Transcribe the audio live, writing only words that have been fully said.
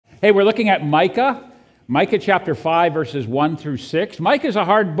Hey, we're looking at Micah. Micah chapter 5, verses 1 through 6. Micah is a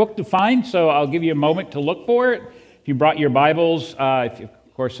hard book to find, so I'll give you a moment to look for it. If you brought your Bibles, if you,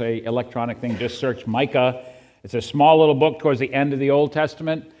 of course, an electronic thing, just search Micah. It's a small little book towards the end of the Old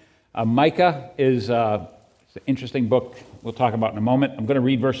Testament. Micah is it's an interesting book we'll talk about in a moment. I'm going to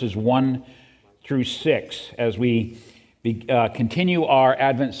read verses 1 through 6 as we continue our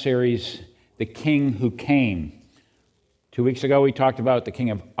Advent series, The King Who Came. 2 weeks ago, we talked about the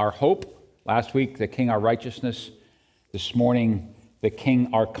King of our hope. Last week, the King our righteousness. This morning, the King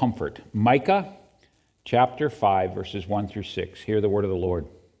our comfort. Micah chapter 5, verses 1 through 6. Hear the word of the Lord.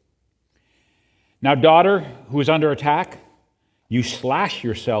 Now, daughter who is under attack, you slash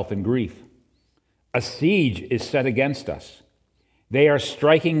yourself in grief. A siege is set against us. They are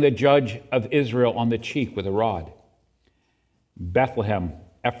striking the judge of Israel on the cheek with a rod. Bethlehem,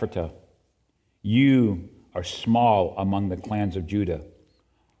 Ephratah, you are small among the clans of Judah.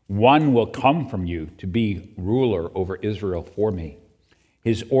 One will come from you to be ruler over Israel for me.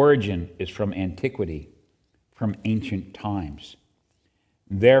 His origin is from antiquity, from ancient times.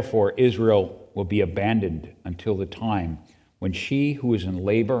 Therefore, Israel will be abandoned until the time when she who is in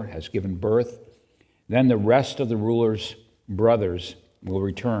labor has given birth. Then the rest of the ruler's brothers will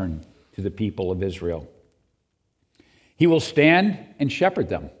return to the people of Israel. He will stand and shepherd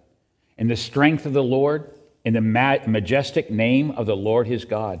them in the strength of the Lord, in the majestic name of the Lord his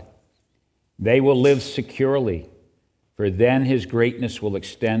God. They will live securely, for then his greatness will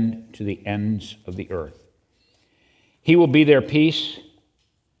extend to the ends of the earth. He will be their peace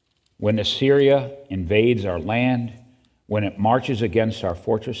when Assyria invades our land, when it marches against our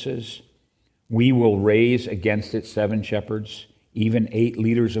fortresses. We will raise against it 7 shepherds, even 8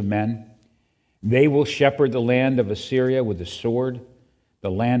 leaders of men. They will shepherd the land of Assyria with the sword,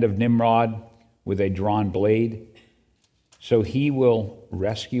 the land of Nimrod with a drawn blade. So he will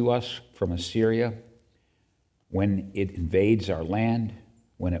rescue us from Assyria when it invades our land,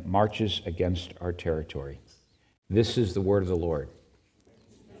 when it marches against our territory. This is the word of the Lord.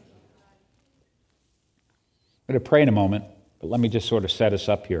 I'm going to pray in a moment, but let me just sort of set us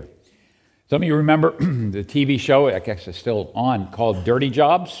up here. Some of you remember the TV show, I guess it's still on, called Dirty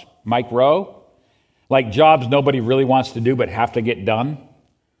Jobs, Mike Rowe. Like jobs nobody really wants to do but have to get done.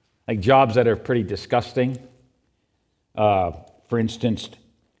 Like jobs that are pretty disgusting. For instance,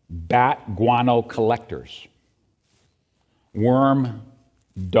 bat guano collectors, worm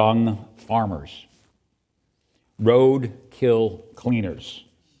dung farmers, road kill cleaners,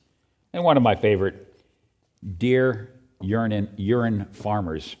 and one of my favorite, deer urine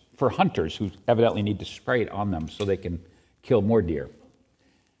farmers for hunters who evidently need to spray it on them so they can kill more deer.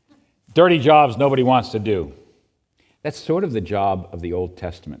 Dirty jobs nobody wants to do. That's sort of the job of the Old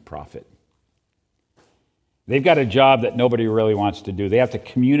Testament prophet. They've got a job that nobody really wants to do. They have to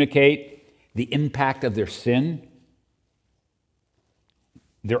communicate the impact of their sin.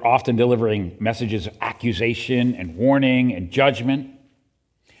 They're often delivering messages of accusation and warning and judgment.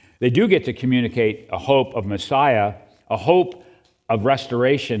 They do get to communicate a hope of Messiah, a hope of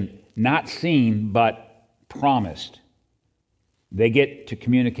restoration, not seen but promised. They get to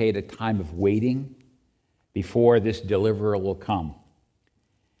communicate a time of waiting before this deliverer will come.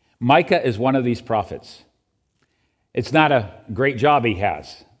 Micah is one of these prophets. It's not a great job he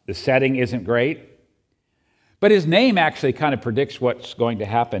has. The setting isn't great. But his name actually kind of predicts what's going to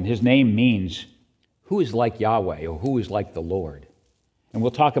happen. His name means, who is like Yahweh, or who is like the Lord? And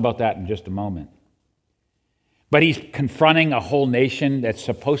we'll talk about that in just a moment. But he's confronting a whole nation that's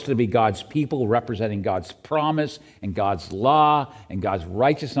supposed to be God's people, representing God's promise and God's law and God's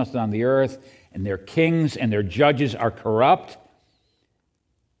righteousness on the earth. And their kings and their judges are corrupt.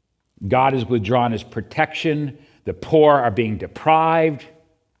 God has withdrawn his protection. The poor are being deprived.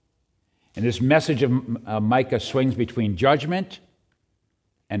 And this message of Micah swings between judgment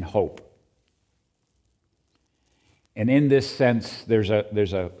and hope. And in this sense,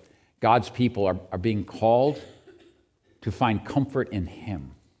 God's people are being called to find comfort in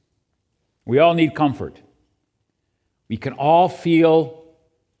him. We all need comfort. We can all feel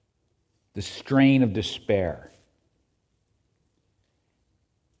the strain of despair.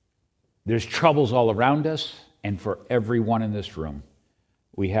 There's troubles all around us, and for everyone in this room,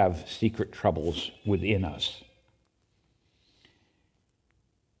 we have secret troubles within us.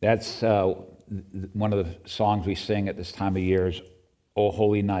 That's one of the songs we sing at this time of year is O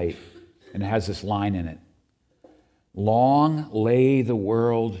Holy Night, and it has this line in it. Long lay the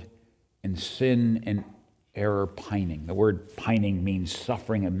world in sin and error pining. The word pining means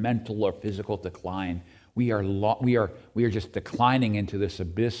suffering a mental or physical decline. We are just declining into this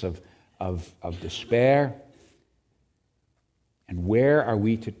abyss of despair And where are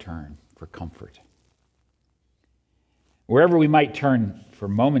we to turn for comfort? Wherever we might turn for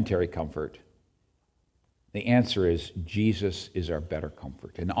momentary comfort, the answer is Jesus is our better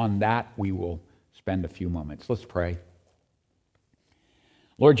comfort. And on that we will spend a few moments. Let's pray.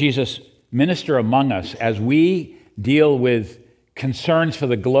 Lord Jesus, minister among us as we deal with concerns for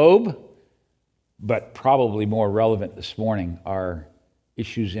the globe, but probably more relevant this morning are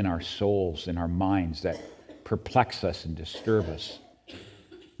issues in our souls, in our minds that perplex us and disturb us.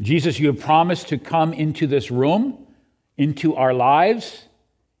 Jesus, you have promised to come into this room, into our lives,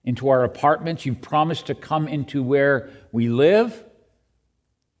 into our apartments. You've promised to come into where we live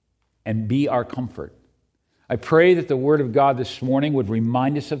and be our comfort. I pray that the Word of God this morning would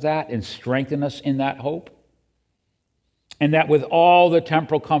remind us of that and strengthen us in that hope. And that with all the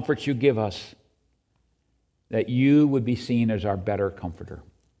temporal comforts you give us, that you would be seen as our better comforter.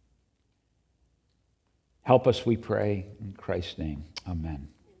 Help us, we pray, in Christ's name. Amen.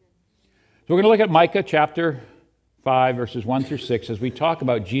 So we're going to look at Micah chapter 5, verses 1 through 6, as we talk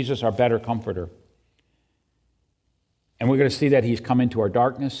about Jesus, our better comforter. And we're going to see that he's come into our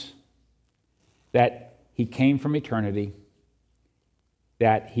darkness, that he came from eternity,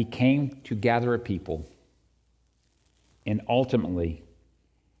 that he came to gather a people, and ultimately,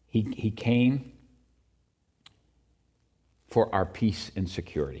 he came for our peace and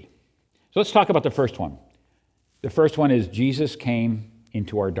security. So let's talk about the first one. The first one is Jesus came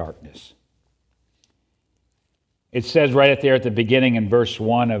into our darkness. It says right there at the beginning in verse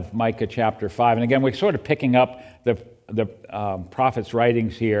 1 of Micah chapter 5. And again, we're sort of picking up the prophet's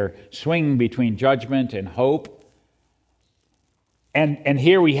writings here, swinging between judgment and hope. And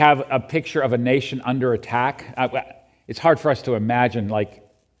here we have a picture of a nation under attack. It's hard for us to imagine, like,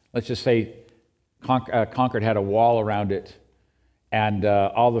 let's just say Concord had a wall around it, and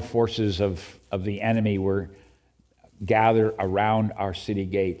all the forces of the enemy were gathered around our city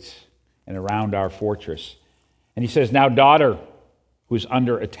gates and around our fortress. And he says, now, daughter who's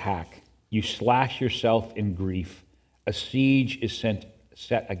under attack, you slash yourself in grief. A siege is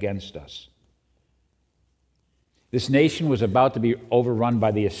set against us. This nation was about to be overrun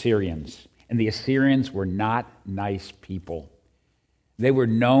by the Assyrians, and the Assyrians were not nice people. They were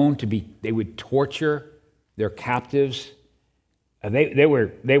known to be, they would torture their captives. They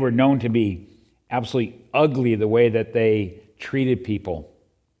were known to be absolutely ugly the way that they treated people.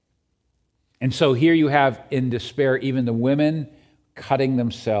 And so here you have, in despair, even the women cutting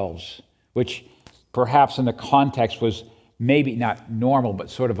themselves, which perhaps in the context was maybe not normal, but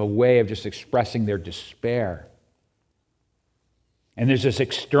sort of a way of just expressing their despair. And there's this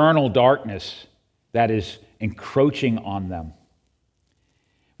external darkness that is encroaching on them.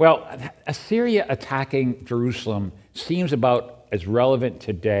 Well, Assyria attacking Jerusalem seems about as relevant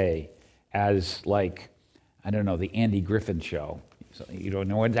today as, like, I don't know, the Andy Griffin show. So you don't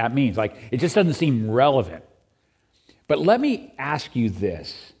know what that means. Like, it just doesn't seem relevant. But let me ask you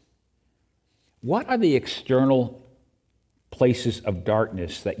this. What are the external places of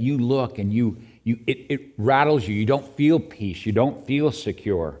darkness that you look and it rattles you? You don't feel peace. You don't feel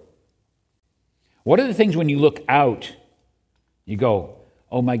secure. What are the things when you look out, you go,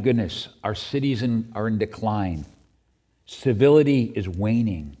 oh my goodness, our cities are in decline. Civility is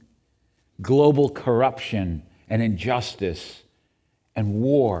waning. Global corruption and injustice and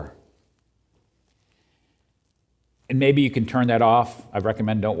war. And maybe you can turn that off. I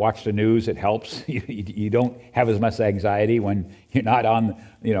recommend don't watch the news. It helps. You don't have as much anxiety when you're not on,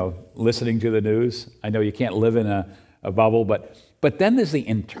 listening to the news. I know you can't live in a bubble, but then there's the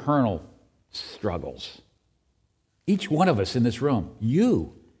internal struggles. Each one of us in this room,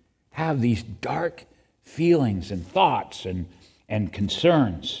 you have these dark feelings and thoughts and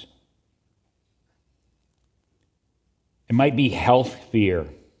concerns. It might be health fear.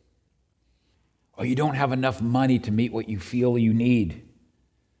 Or you don't have enough money to meet what you feel you need.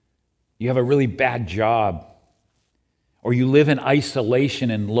 You have a really bad job. Or you live in isolation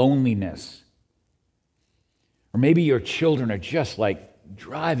and loneliness. Or maybe your children are just like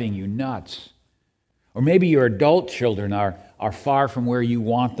driving you nuts. Or maybe your adult children are far from where you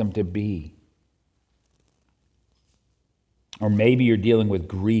want them to be. Or maybe you're dealing with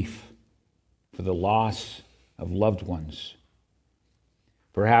grief for the loss of loved ones.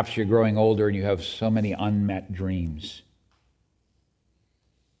 Perhaps you're growing older and you have so many unmet dreams.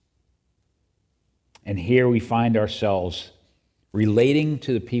 And here we find ourselves relating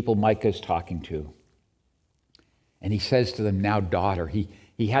to the people Micah is talking to. And he says to them, now daughter. He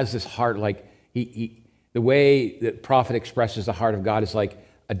has this heart like, the way the prophet expresses the heart of God is like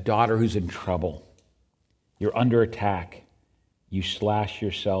a daughter who's in trouble. You're under attack. You slash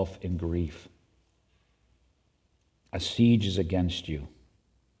yourself in grief. A siege is against you.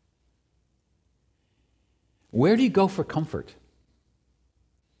 Where do you go for comfort?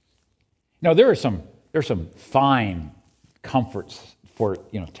 Now, there are some fine comforts for,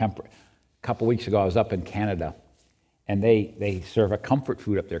 temper. A couple weeks ago, I was up in Canada, and they serve a comfort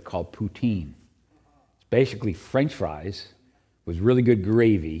food up there called poutine. It's basically French fries with really good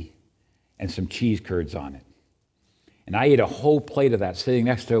gravy and some cheese curds on it. And I ate a whole plate of that sitting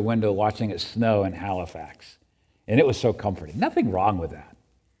next to a window watching it snow in Halifax. And it was so comforting. Nothing wrong with that.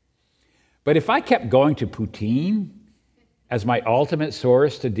 But if I kept going to poutine as my ultimate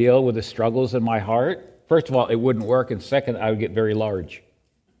source to deal with the struggles in my heart, first of all, it wouldn't work. And second, I would get very large.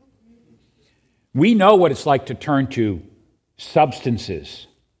 We know what it's like to turn to substances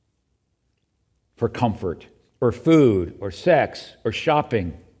for comfort, or food, or sex, or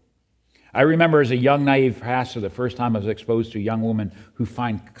shopping. I remember as a young, naive pastor, the first time I was exposed to a young woman who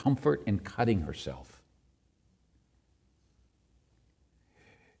found comfort in cutting herself.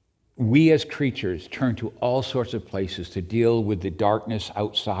 We as creatures turn to all sorts of places to deal with the darkness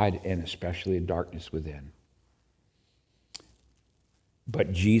outside and especially the darkness within.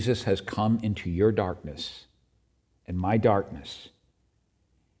 But Jesus has come into your darkness and my darkness,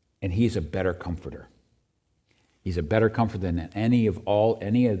 and he's a better comforter. He's a better comforter than any of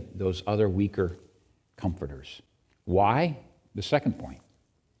those other weaker comforters. Why? The second point.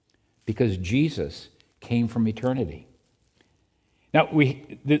 Because Jesus came from eternity. Now,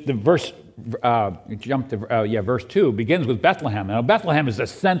 the verse, verse 2 begins with Bethlehem. Now, Bethlehem is the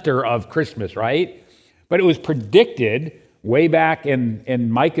center of Christmas, right? But it was predicted way back in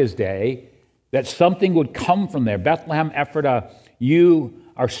Micah's day that something would come from there. Bethlehem Ephratah, you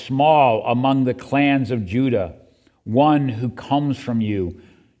are small among the clans of Judah, one who comes from you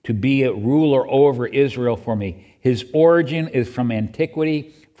to be a ruler over Israel for me. His origin is from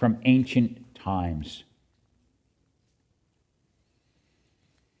antiquity, from ancient times.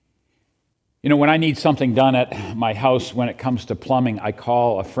 When I need something done at my house when it comes to plumbing, I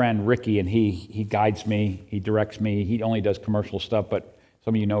call a friend, Ricky, and he guides me, he directs me. He only does commercial stuff, but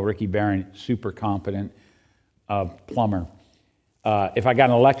some of you know Ricky Barron, super competent plumber. If I got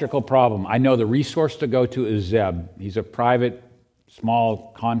an electrical problem, I know the resource to go to is Zeb. He's a private,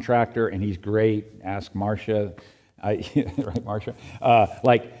 small contractor, and he's great. Ask Marcia. Right, Marcia?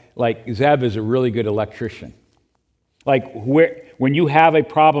 Like Zeb is a really good electrician. Like when you have a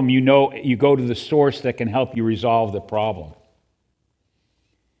problem, you go to the source that can help you resolve the problem.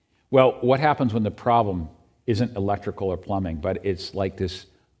 Well, what happens when the problem isn't electrical or plumbing, but it's like this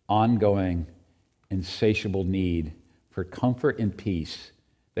ongoing, insatiable need for comfort and peace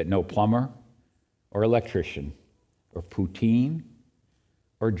that no plumber or electrician or poutine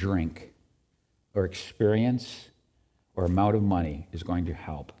or drink or experience or amount of money is going to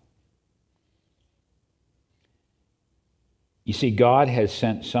help. You see, God has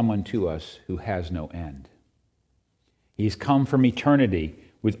sent someone to us who has no end. He's come from eternity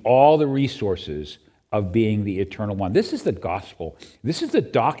with all the resources of being the eternal one. This is the gospel. This is the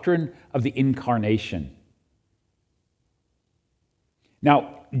doctrine of the incarnation.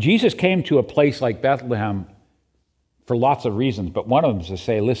 Now, Jesus came to a place like Bethlehem for lots of reasons, but one of them is to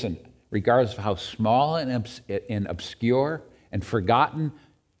say, listen, regardless of how small and obscure and forgotten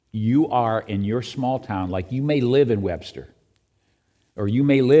you are in your small town, like you may live in Webster, or you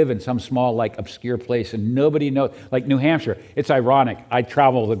may live in some small, obscure place and nobody knows. Like New Hampshire, it's ironic. I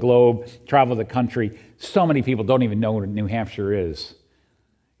travel the globe, travel the country. So many people don't even know what New Hampshire is.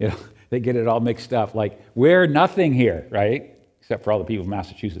 They get it all mixed up. Like, we're nothing here, right? Except for all the people in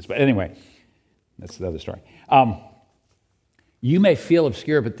Massachusetts. But anyway, that's the other story. You may feel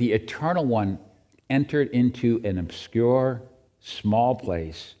obscure, but the Eternal One entered into an obscure, small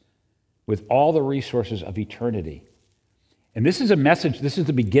place with all the resources of eternity. And this is a message, this is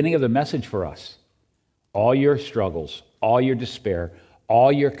the beginning of the message for us. All your struggles, all your despair,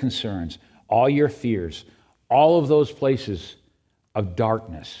 all your concerns, all your fears, all of those places of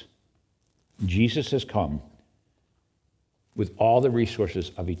darkness, Jesus has come with all the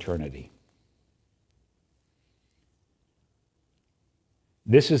resources of eternity.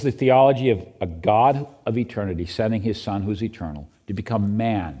 This is the theology of a God of eternity sending his Son, who's eternal, to become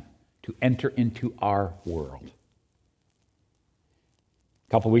man, to enter into our world.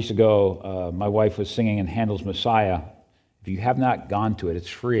 A couple of weeks ago, my wife was singing in Handel's Messiah. If you have not gone to it, it's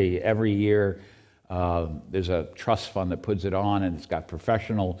free. Every year, there's a trust fund that puts it on, and it's got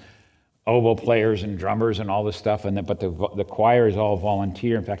professional oboe players and drummers and all this stuff. But the choir is all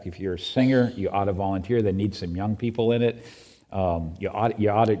volunteer. In fact, if you're a singer, you ought to volunteer. They need some young people in it. You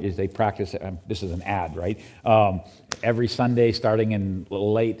ought to, they practice, this is an ad, right? Every Sunday starting in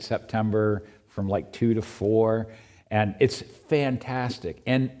late September from 2 to 4. And it's fantastic.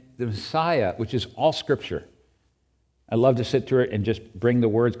 And the Messiah, which is all Scripture. I love to sit through it and just bring the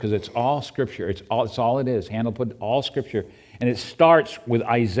words because it's all Scripture. It's all it is. Handel put all Scripture. And it starts with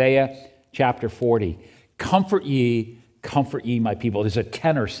Isaiah chapter 40. Comfort ye, my people. There's a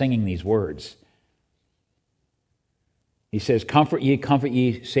tenor singing these words. He says, comfort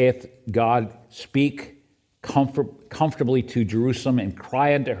ye, saith God, speak comfortably to Jerusalem and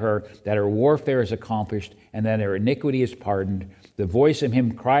cry unto her that her warfare is accomplished and that her iniquity is pardoned. The voice of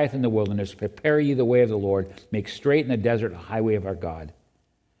him crieth in the wilderness, prepare ye the way of the Lord, make straight in the desert a highway of our God.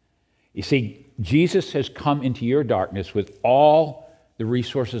 You see, Jesus has come into your darkness with all the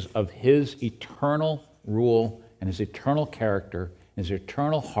resources of his eternal rule and his eternal character, and his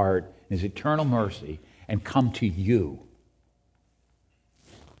eternal heart, and his eternal mercy, and come to you.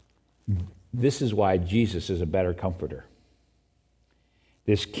 This is why Jesus is a better comforter.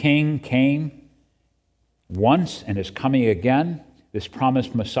 This King came once and is coming again. This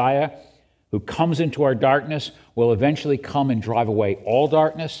promised Messiah who comes into our darkness will eventually come and drive away all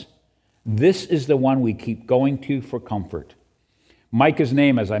darkness. This is the one we keep going to for comfort. Micah's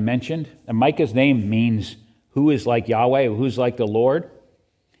name, as I mentioned, and Micah's name means who is like Yahweh, or who's like the Lord.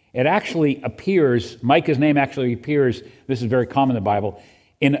 It actually appears, Micah's name actually appears, this is very common in the Bible,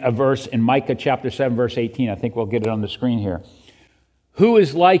 in a verse in Micah chapter 7, verse 18. I think we'll get it on the screen here. Who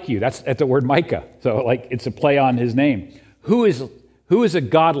is like you? That's the word Micah. So like it's a play on his name. Who is a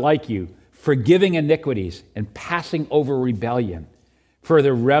God like you, forgiving iniquities and passing over rebellion for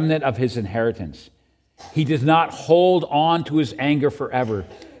the remnant of his inheritance? He does not hold on to his anger forever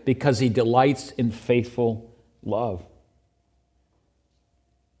because he delights in faithful love.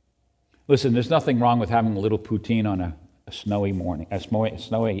 Listen, there's nothing wrong with having a little poutine on a snowy morning, a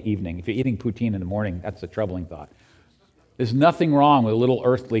snowy evening. If you're eating poutine in the morning, that's a troubling thought. There's nothing wrong with a little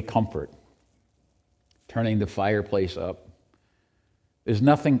earthly comfort. Turning the fireplace up. There's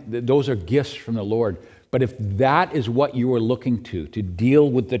nothing, those are gifts from the Lord. But if that is what you are looking to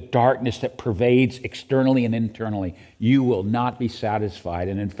deal with the darkness that pervades externally and internally, you will not be satisfied.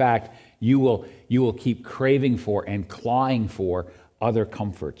 And in fact, you will keep craving for and clawing for other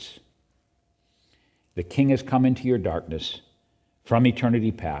comforts. The King has come into your darkness from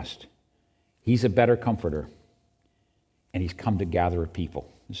eternity past. He's a better comforter. And he's come to gather a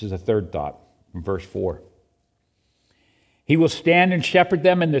people. This is a third thought from verse 4. He will stand and shepherd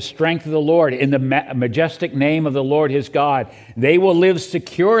them in the strength of the Lord, in the majestic name of the Lord his God. They will live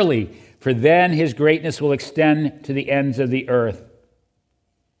securely, for then his greatness will extend to the ends of the earth.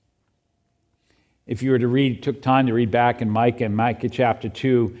 If you were to took time to read back in Micah chapter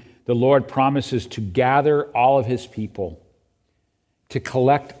 2, the Lord promises to gather all of his people, to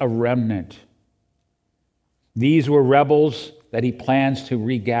collect a remnant. These were rebels that he plans to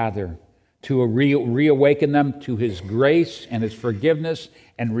regather, to reawaken them to his grace and his forgiveness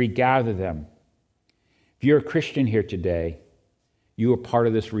and regather them. If you're a Christian here today, you are part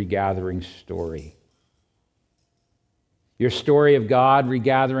of this regathering story. Your story of God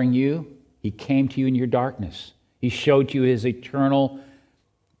regathering you, he came to you in your darkness. He showed you his eternal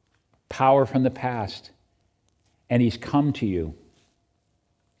power from the past, and he's come to you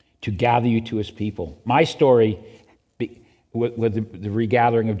to gather you to his people. My story with the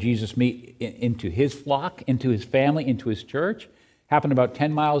regathering of Jesus into his flock, into his family, into his church, happened about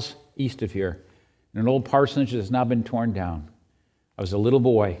 10 miles east of here, in an old parsonage that's now been torn down. I was a little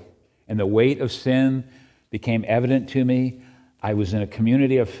boy, and the weight of sin became evident to me. I was in a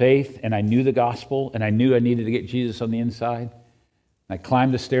community of faith, and I knew the gospel, and I knew I needed to get Jesus on the inside. I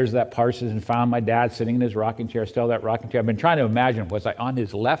climbed the stairs of that parsonage and found my dad sitting in his rocking chair. I still have that rocking chair. I've been trying to imagine, was I on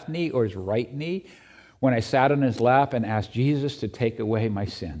his left knee or his right knee when I sat on his lap and asked Jesus to take away my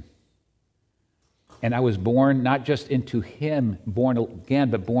sin? And I was born not just into him, born again,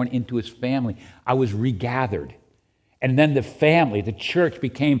 but born into his family. I was regathered. And then the family, the church,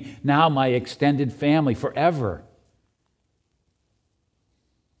 became now my extended family forever.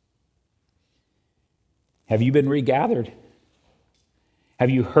 Have you been regathered? Have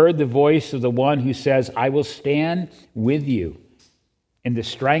you heard the voice of the one who says, I will stand with you in the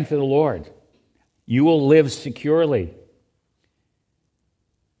strength of the Lord? You will live securely.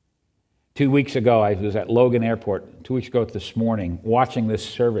 2 weeks ago, I was at Logan Airport, 2 weeks ago this morning, watching this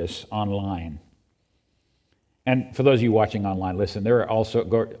service online. And for those of you watching online, listen, there are also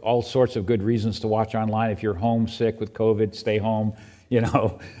all sorts of good reasons to watch online. If you're homesick with COVID, stay home.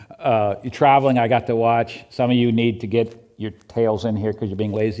 You're traveling, I got to watch. Some of you need to get your tails in here because you're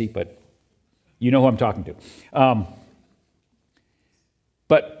being lazy, but you know who I'm talking to.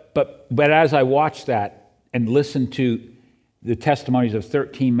 But as I watched that and listened to the testimonies of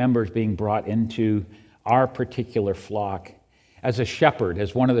 13 members being brought into our particular flock. As a shepherd,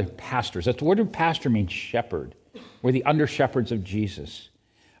 as one of the pastors. That's the word pastor means shepherd. We're the under-shepherds of Jesus.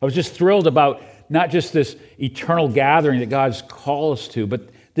 I was just thrilled about not just this eternal gathering that God's called us to, but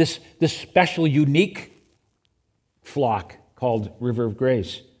this special, unique flock called River of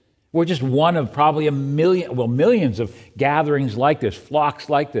Grace. We're just one of probably millions of gatherings like this, flocks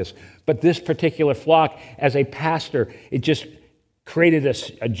like this. But this particular flock, as a pastor, it just created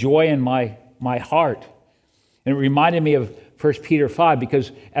a joy in my heart. And it reminded me of 1 Peter 5,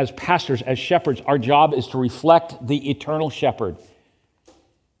 because as pastors, as shepherds, our job is to reflect the eternal shepherd.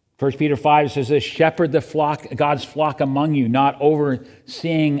 1 Peter 5 says this, shepherd the flock, God's flock among you, not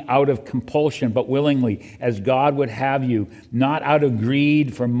overseeing out of compulsion, but willingly, as God would have you, not out of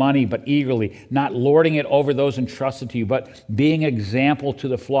greed for money, but eagerly, not lording it over those entrusted to you, but being example to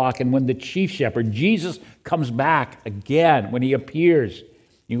the flock. And when the chief shepherd, Jesus, comes back again, when he appears,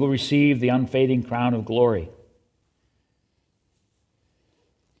 you will receive the unfading crown of glory.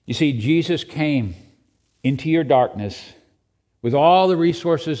 You see, Jesus came into your darkness with all the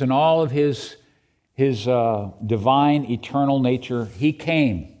resources and all of his divine, eternal nature. He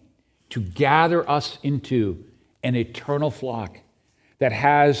came to gather us into an eternal flock that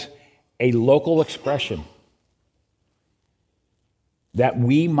has a local expression, that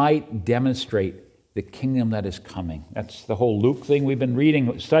we might demonstrate the kingdom that is coming. That's the whole Luke thing we've been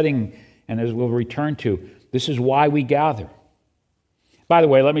reading, studying, and as we'll return to. This is why we gather. By the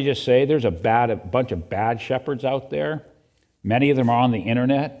way, let me just say, there's a bunch of bad shepherds out there. Many of them are on the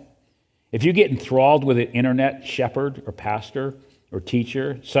internet. If you get enthralled with an internet shepherd or pastor or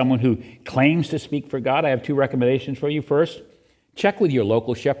teacher, someone who claims to speak for God, I have two recommendations for you. First, check with your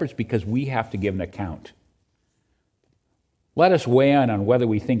local shepherds, because we have to give an account. Let us weigh in on whether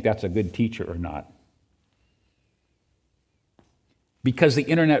we think that's a good teacher or not. Because the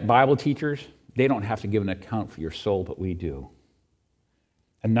internet Bible teachers, they don't have to give an account for your soul, but we do.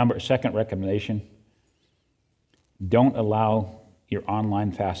 Second recommendation, don't allow your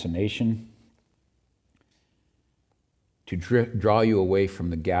online fascination to draw you away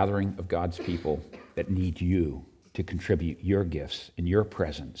from the gathering of God's people that need you to contribute your gifts and your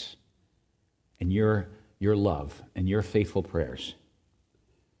presence and your love and your faithful prayers.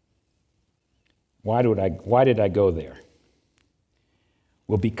 Why did I go there?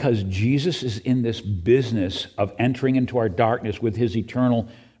 Well, because Jesus is in this business of entering into our darkness with his eternal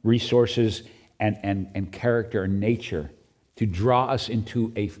resources and character and nature to draw us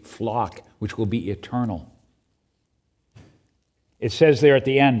into a flock which will be eternal. It says there at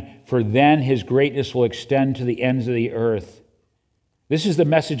the end, for then his greatness will extend to the ends of the earth. This is the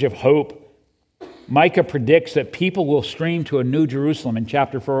message of hope. Micah predicts that people will stream to a new Jerusalem in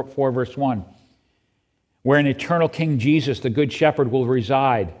chapter 4 verse 1. Where an eternal King Jesus, the Good Shepherd, will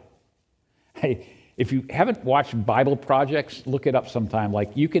reside. Hey, if you haven't watched Bible projects, look it up sometime.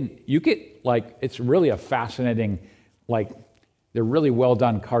 Like you get like, it's really a fascinating, like they're really well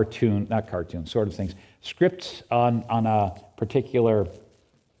done sort of things. Scripts on a particular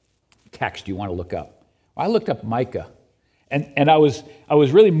text you want to look up. I looked up Micah, and I was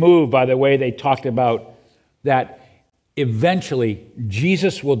really moved by the way they talked about that. Eventually,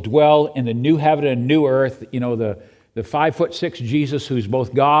 Jesus will dwell in the new heaven and new earth. You know, the 5'6" Jesus who's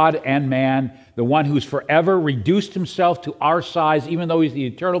both God and man, the one who's forever reduced himself to our size, even though he's the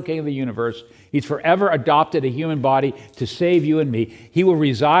eternal King of the universe. He's forever adopted a human body to save you and me. He will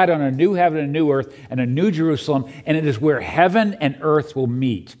reside on a new heaven and a new earth and a new Jerusalem, and it is where heaven and earth will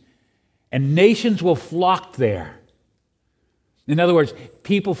meet. And nations will flock there. In other words,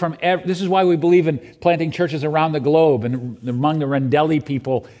 people from this is why we believe in planting churches around the globe, and among the Rendeli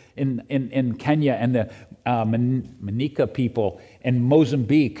people in Kenya and the Manika people in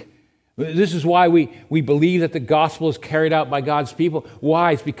Mozambique. This is why we believe that the gospel is carried out by God's people.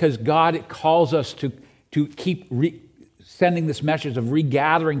 Why? It's because God calls us to keep sending this message of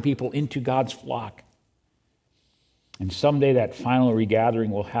regathering people into God's flock. And someday that final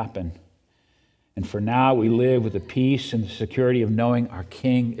regathering will happen. And for now, we live with the peace and the security of knowing our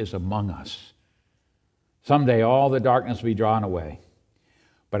King is among us. Someday, all the darkness will be drawn away.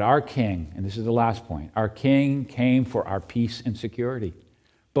 But our King, and this is the last point, our King came for our peace and security,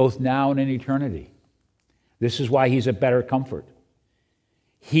 both now and in eternity. This is why he's a better comfort.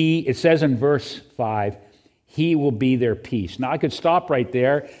 It says in verse 5, he will be their peace. Now, I could stop right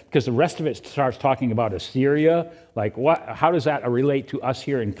there because the rest of it starts talking about Assyria. Like, how does that relate to us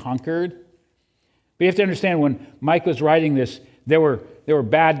here in Concord? But you have to understand, when Micah was writing this, there was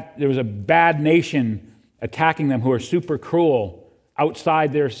a bad nation attacking them who are super cruel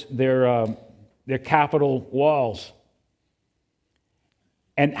outside their capital walls.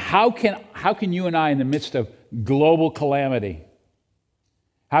 And how can you and I, in the midst of global calamity,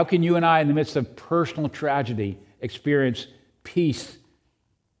 how can you and I, in the midst of personal tragedy, experience peace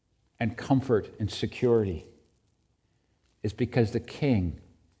and comfort and security? It's because the King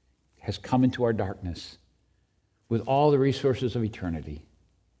has come into our darkness with all the resources of eternity.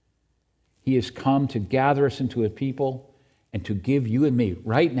 He has come to gather us into a people and to give you and me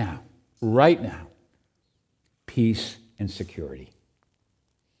right now, peace and security.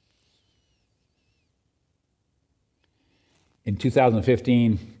 In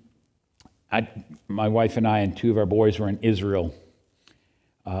 2015, my wife and I and two of our boys were in Israel.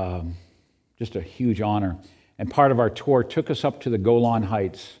 Just a huge honor. And part of our tour took us up to the Golan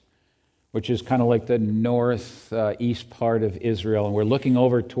Heights, which is kind of like the northeast part of Israel. And we're looking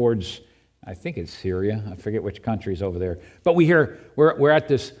over towards, I think it's Syria. I forget which country's over there. But we're at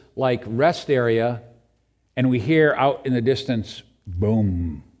this like rest area, and we hear out in the distance,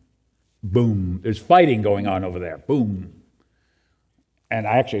 boom, boom. There's fighting going on over there, boom. And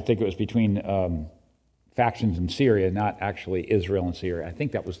I actually think it was between factions in Syria, not actually Israel and Syria. I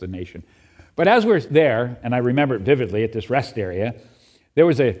think that was the nation. But as we're there, and I remember it vividly at this rest area, there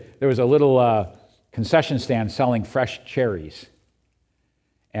was a little concession stand selling fresh cherries,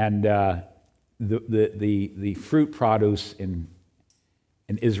 and the fruit produce in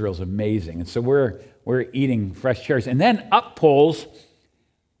Israel is amazing. And so we're eating fresh cherries, and then up pulls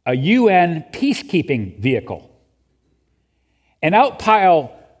a UN peacekeeping vehicle. And out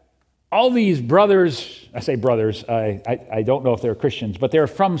pile all these brothers. I say brothers, I don't know if they're Christians, but they're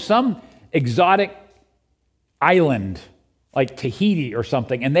from some exotic island, like Tahiti or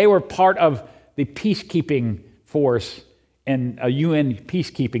something, and they were part of the peacekeeping force and a UN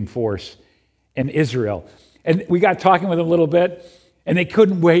peacekeeping force in Israel. And we got talking with them a little bit, and they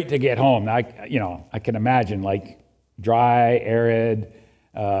couldn't wait to get home. Now, I can imagine, like, dry, arid.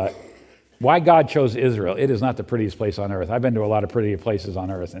 Why God chose Israel? It is not the prettiest place on earth. I've been to a lot of pretty places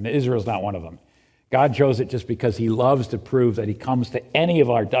on earth, and Israel's not one of them. God chose it just because he loves to prove that he comes to any of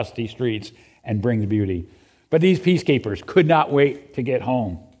our dusty streets and brings beauty. But these peacekeepers could not wait to get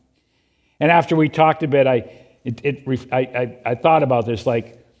home. And after we talked a bit, I thought about this,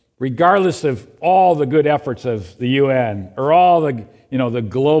 like, regardless of all the good efforts of the UN or all the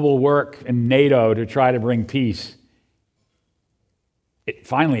global work in NATO to try to bring peace,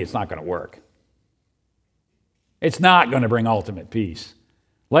 finally it's not going to work. It's not going to bring ultimate peace.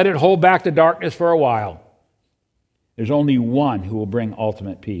 Let it hold back the darkness for a while. There's only one who will bring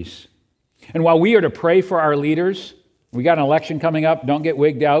ultimate peace. And while we are to pray for our leaders, we got an election coming up. Don't get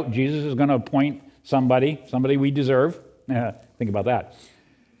wigged out. Jesus is going to appoint somebody we deserve. Think about that.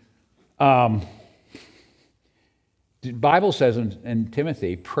 The Bible says in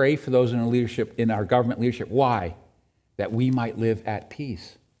Timothy, pray for those in leadership, in our government leadership. Why? That we might live at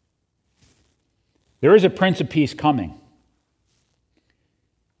peace. There is a Prince of Peace coming.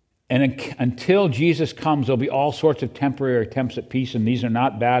 And until Jesus comes, there'll be all sorts of temporary attempts at peace, and these are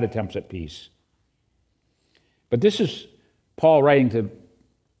not bad attempts at peace. But this is Paul writing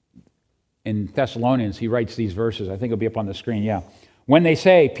in Thessalonians. He writes these verses. I think it'll be up on the screen, yeah. When they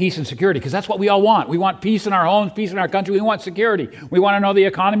say peace and security, because that's what we all want. We want peace in our homes, peace in our country. We want security. We want to know the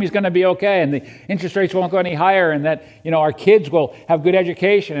economy is going to be okay and the interest rates won't go any higher, and that our kids will have good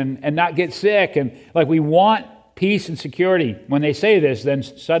education and not get sick. And like, we want peace and security. When they say this, then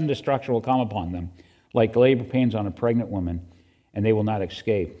sudden destruction will come upon them, like labor pains on a pregnant woman, and they will not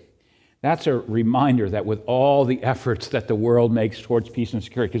escape. That's a reminder that with all the efforts that the world makes towards peace and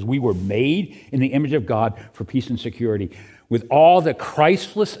security, because we were made in the image of God for peace and security, with all the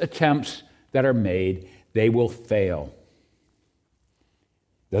Christless attempts that are made, they will fail.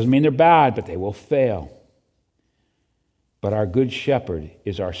 Doesn't mean they're bad, but they will fail. But our good shepherd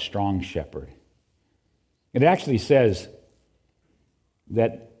is our strong shepherd. It actually says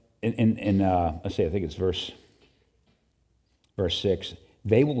that let's see, I think it's verse 6,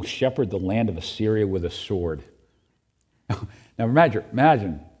 they will shepherd the land of Assyria with a sword. Now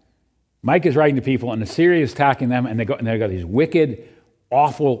imagine, Micah is writing to people, and Assyria is attacking them, and they've got these wicked,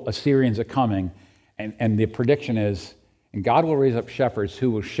 awful Assyrians are coming, and the prediction is, and God will raise up shepherds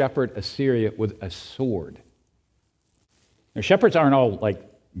who will shepherd Assyria with a sword. Now, shepherds aren't all like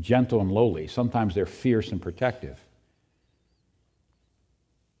gentle and lowly. Sometimes they're fierce and protective.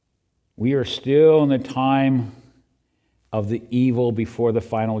 We are still in the time of the evil before the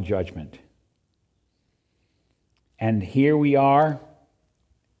final judgment. And here we are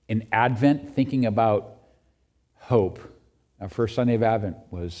in Advent thinking about hope. Our first Sunday of Advent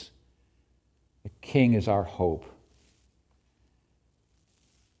was the King is our hope.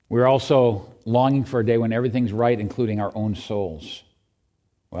 We're also longing for a day when everything's right, including our own souls.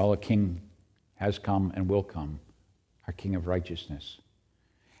 Well, a king has come and will come, our King of righteousness.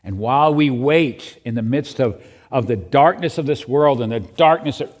 And while we wait in the midst of the darkness of this world and the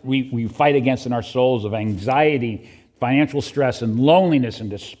darkness that we fight against in our souls of anxiety, financial stress, and loneliness and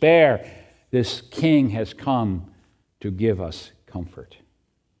despair, this King has come to give us comfort.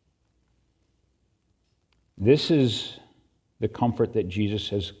 This is the comfort that Jesus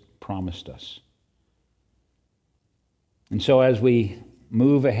has promised us. And so as we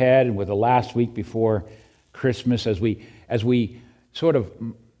move ahead and with the last week before Christmas, as we sort of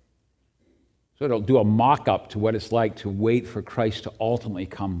do a mock-up to what it's like to wait for Christ to ultimately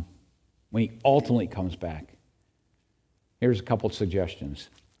come, when he ultimately comes back, here's a couple of suggestions.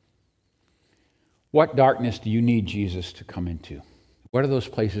 What darkness do you need Jesus to come into? What are those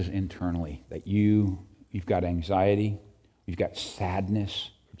places internally that you've got anxiety, you've got sadness,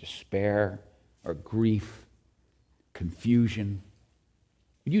 or despair, or grief, confusion?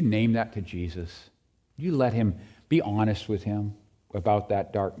 Would you name that to Jesus? Would you let him be honest with him about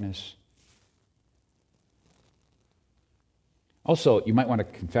that darkness? Also, you might want to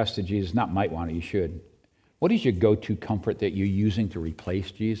confess to Jesus, not might want to, you should. What is your go-to comfort that you're using to replace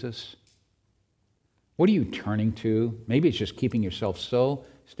Jesus? What are you turning to? Maybe it's just keeping yourself so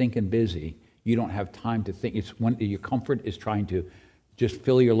stinking busy you don't have time to think. It's when your comfort is trying to just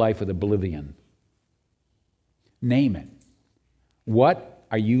fill your life with oblivion. Name it. What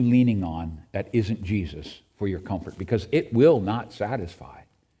are you leaning on that isn't Jesus for your comfort? Because it will not satisfy.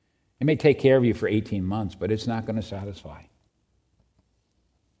 It may take care of you for 18 months, but it's not going to satisfy.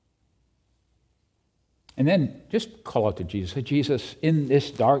 And then just call out to Jesus. Say, Jesus, in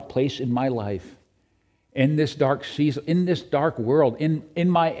this dark place in my life, in this dark season, in this dark world, in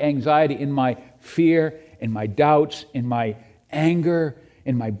my anxiety, in my fear, in my doubts, in my anger,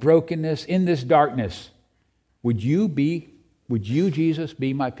 in my brokenness, in this darkness, would you, Jesus,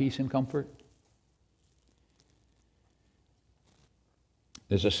 be my peace and comfort?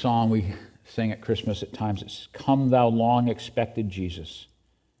 There's a song we sing at Christmas at times. It's, "Come thou long expected Jesus,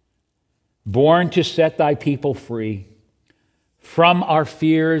 born to set thy people free. From our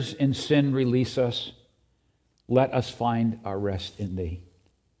fears and sin release us. Let us find our rest in thee.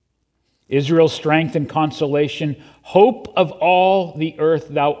 Israel's strength and consolation, hope of all the earth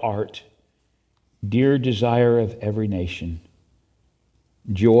thou art, dear desire of every nation,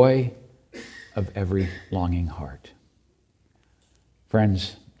 joy of every longing heart."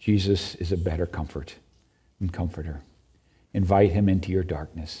 Friends, Jesus is a better comfort and comforter. Invite him into your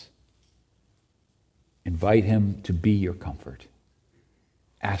darkness. Invite him to be your comfort.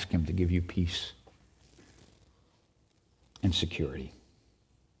 Ask him to give you peace and security.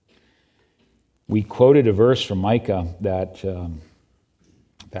 We quoted a verse from Micah that, in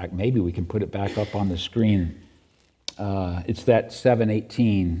fact, maybe we can put it back up on the screen. It's that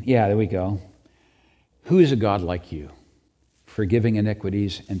 7:18. Yeah, there we go. "Who is a God like you, forgiving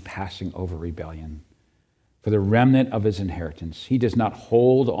iniquities and passing over rebellion? For the remnant of his inheritance, he does not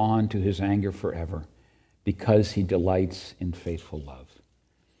hold on to his anger forever, because he delights in faithful love."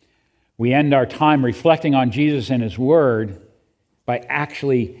 We end our time reflecting on Jesus and his word by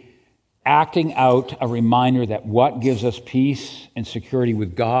actually acting out a reminder that what gives us peace and security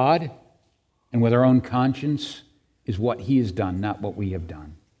with God and with our own conscience is what he has done, not what we have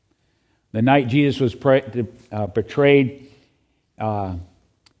done. The night Jesus was betrayed,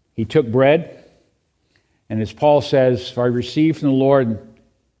 he took bread, and as Paul says, "For I received from the Lord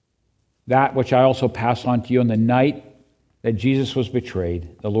that which I also pass on to you." On the night that Jesus was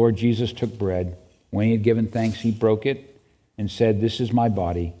betrayed, the Lord Jesus took bread. When he had given thanks, he broke it and said, "This is my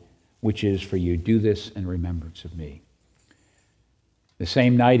body, which is for you. Do this in remembrance of me." The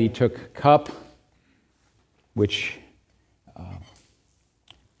same night he took a cup, which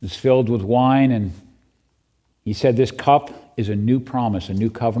was filled with wine, and he said, "This cup is a new promise, a new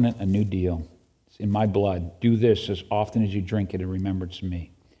covenant, a new deal. It's in my blood. Do this as often as you drink it in remembrance of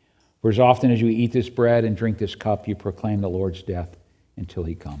me. For as often as you eat this bread and drink this cup, you proclaim the Lord's death until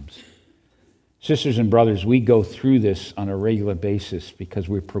he comes." Sisters and brothers, we go through this on a regular basis because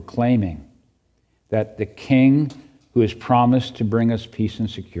we're proclaiming that the King who has promised to bring us peace and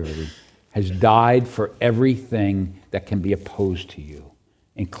security has died for everything that can be opposed to you,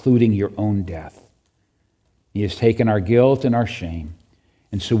 including your own death. He has taken our guilt and our shame.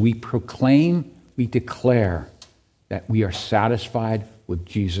 And so we proclaim, we declare that we are satisfied with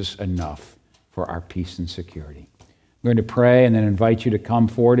Jesus enough for our peace and security. I'm going to pray and then invite you to come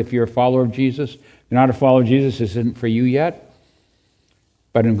forward if you're a follower of Jesus. If you're not a follower of Jesus, this isn't for you yet.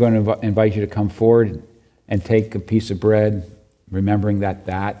 But I'm going to invite you to come forward and take a piece of bread, remembering that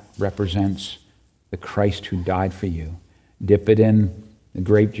that represents the Christ who died for you. Dip it in the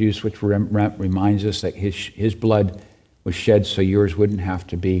grape juice, which reminds us that his blood was shed so yours wouldn't have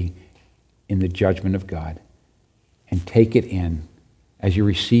to be in the judgment of God. And take it in as you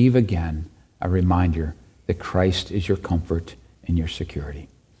receive again a reminder that Christ is your comfort and your security.